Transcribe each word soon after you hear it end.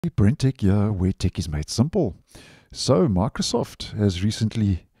BrenTech here, where tech is made simple. So Microsoft has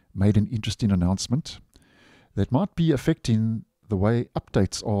recently made an interesting announcement that might be affecting the way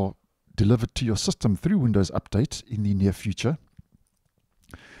updates are delivered to your system through Windows Update in the near future.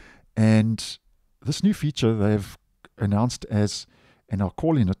 And this new feature they've announced as, and are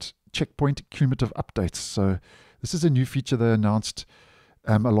calling it, Checkpoint Cumulative Updates. So this is a new feature they announced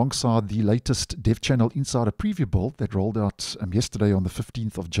alongside the latest Dev Channel Insider Preview build that rolled out yesterday on the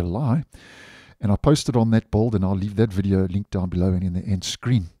 15th of July. And I posted on that build, and I'll leave that video linked down below and in the end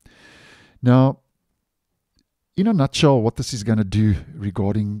screen. Now, in a nutshell, what this is going to do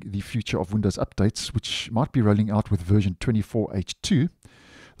regarding the future of Windows updates, which might be rolling out with version 24H2,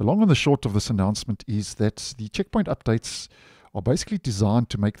 the long and the short of this announcement is that the checkpoint updates are basically designed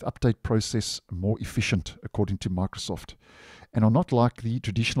to make the update process more efficient, according to Microsoft, and are not like the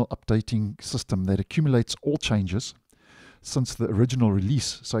traditional updating system that accumulates all changes since the original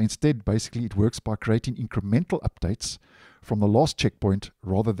release. So instead, basically, it works by creating incremental updates from the last checkpoint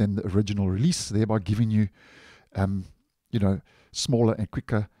rather than the original release, thereby giving you, smaller and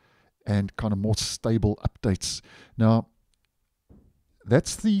quicker and kind of more stable updates. Now,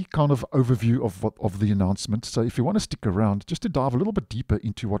 that's the kind of overview of the announcement. So if you want to stick around, just to dive a little bit deeper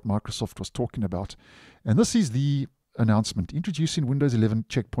into what Microsoft was talking about. And this is the announcement, introducing Windows 11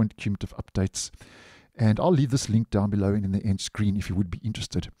 Checkpoint Cumulative Updates. And I'll leave this link down below and in the end screen if you would be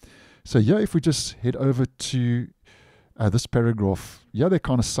interested. So here, if we just head over to this paragraph, they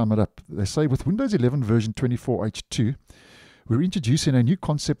kind of sum it up. They say, with Windows 11 version 24H2, we're introducing a new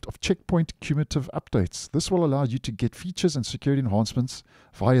concept of checkpoint cumulative updates. This will allow you to get features and security enhancements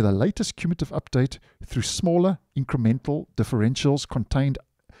via the latest cumulative update through smaller incremental differentials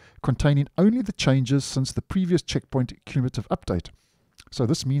containing only the changes since the previous checkpoint cumulative update. So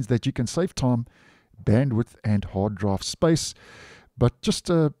this means that you can save time, bandwidth, and hard drive space. But just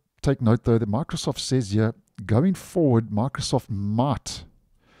take note, though, that Microsoft says here, going forward, Microsoft might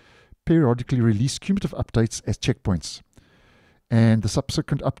periodically release cumulative updates as checkpoints. And the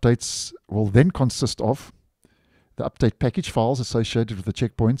subsequent updates will then consist of the update package files associated with the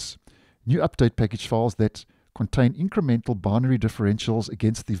checkpoints, new update package files that contain incremental binary differentials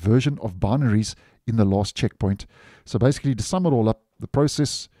against the version of binaries in the last checkpoint. So basically, to sum it all up, the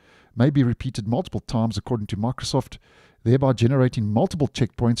process may be repeated multiple times according to Microsoft, thereby generating multiple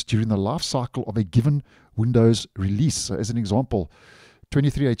checkpoints during the life cycle of a given Windows release. So as an example,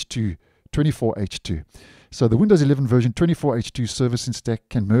 23H2, 24H2. So the Windows 11 version 24H2 servicing stack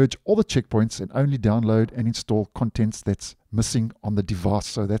can merge all the checkpoints and only download and install contents that's missing on the device.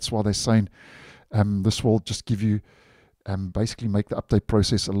 So that's why they're saying this will just give you, basically make the update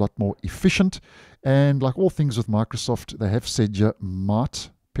process a lot more efficient. And like all things with Microsoft, they have said you might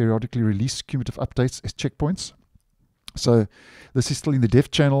periodically release cumulative updates as checkpoints. So this is still in the dev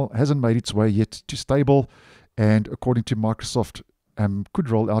channel, hasn't made its way yet to stable, and according to Microsoft, could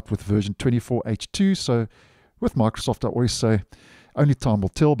roll out with version 24H2. So with Microsoft, I always say only time will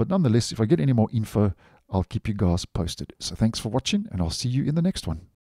tell, but nonetheless, if I get any more info, I'll keep you guys posted. So thanks for watching, and I'll see you in the next one.